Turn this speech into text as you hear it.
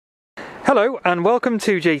Hello and welcome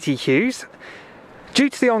to JT Hughes. Due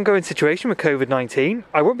to the ongoing situation with COVID-19,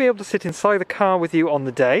 I won't be able to sit inside the car with you on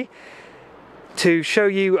the day to show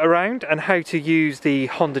you around and how to use the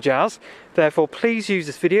Honda Jazz. Therefore, please use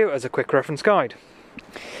this video as a quick reference guide.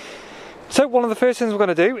 So one of the first things we're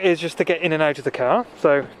going to do is just to get in and out of the car.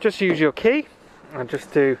 So just use your key and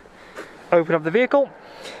just to open up the vehicle.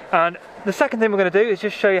 And the second thing we're going to do is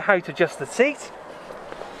just show you how to adjust the seat.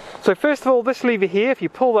 So first of all, this lever here, if you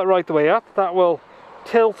pull that right the way up, that will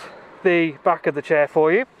tilt the back of the chair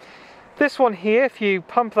for you. This one here, if you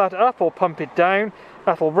pump that up or pump it down,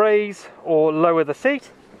 that'll raise or lower the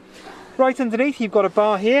seat. Right underneath you've got a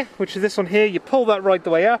bar here, which is this one here. You pull that right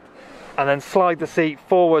the way up and then slide the seat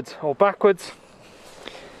forwards or backwards.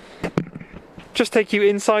 Just take you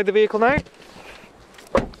inside the vehicle now.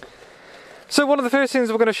 So one of the first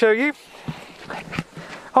things we're going to show you,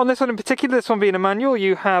 on this one in particular, this one being a manual,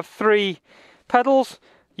 you have 3 pedals.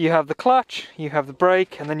 You have the clutch, you have the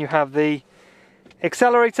brake, and then you have the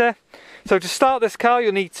accelerator. So to start this car,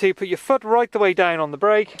 you'll need to put your foot right the way down on the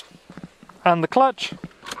brake and the clutch,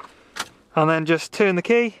 and then just turn the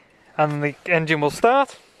key and the engine will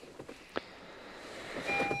start.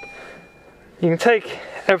 You can take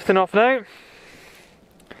everything off now.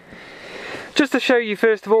 Just to show you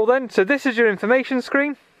first of all then, so this is your information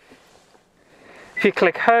screen. If you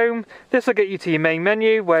click home, this will get you to your main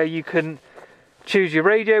menu where you can choose your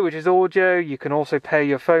radio, which is audio. You can also pair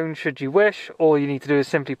your phone should you wish. All you need to do is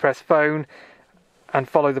simply press phone and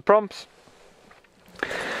follow the prompts.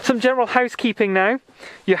 Some general housekeeping now.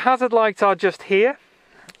 Your hazard lights are just here.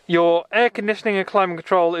 Your air conditioning and climate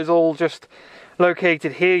control is all just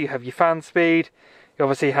located here. You have your fan speed, you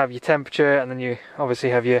obviously have your temperature, and then you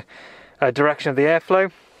obviously have your direction of the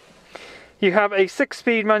airflow. You have a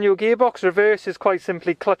 6-speed manual gearbox. Reverse is quite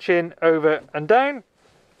simply clutch in, over and down.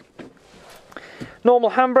 Normal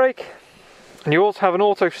handbrake. And you also have an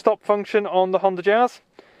auto stop function on the Honda Jazz.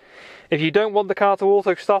 If you don't want the car to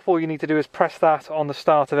auto stop, all you need to do is press that on the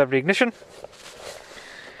start of every ignition.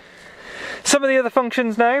 Some of the other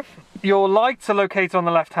functions now. Your lights are located on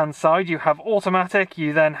the left hand side. You have automatic,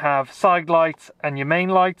 you then have side lights and your main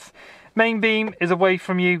lights. Main beam is away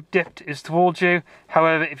from you, dipped is towards you.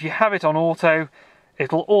 However, if you have it on auto,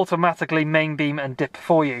 it'll automatically main beam and dip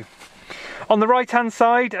for you. On the right hand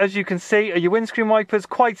side, as you can see, are your windscreen wipers.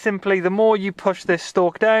 Quite simply, the more you push this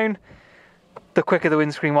stalk down, the quicker the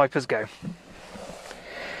windscreen wipers go.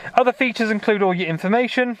 Other features include all your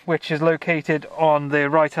information, which is located on the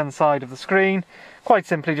right hand side of the screen. Quite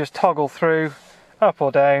simply just toggle through, up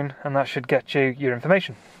or down, and that should get you your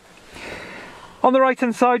information. On the right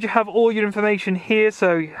hand side you have all your information here,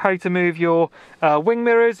 so how to move your wing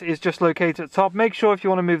mirrors is just located at the top. Make sure if you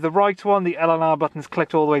want to move the right one, the L and R button is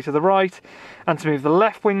clicked all the way to the right, and to move the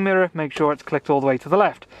left wing mirror, make sure it's clicked all the way to the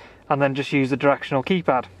left, and then just use the directional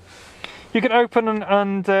keypad. You can open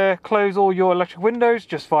and close all your electric windows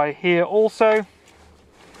just via here also.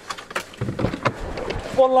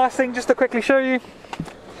 One last thing just to quickly show you.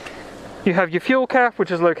 You have your fuel cap, which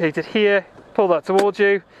is located here. Pull that towards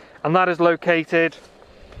you, and that is located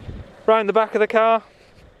round the back of the car,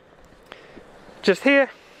 just here.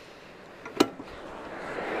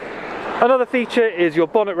 Another feature is your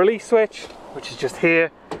bonnet release switch, which is just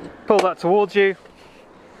here. Pull that towards you.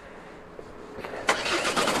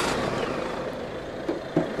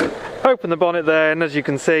 Open the bonnet there, and as you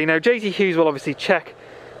can see, now JT Hughes will obviously check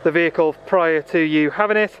the vehicle prior to you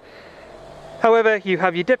having it. However, you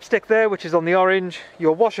have your dipstick there, which is on the orange,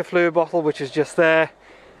 your washer fluid bottle, which is just there,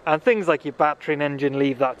 and things like your battery and engine,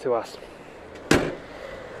 leave that to us.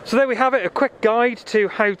 So there we have it, a quick guide to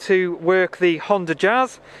how to work the Honda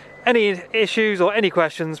Jazz. Any issues or any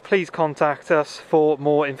questions, please contact us for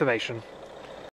more information.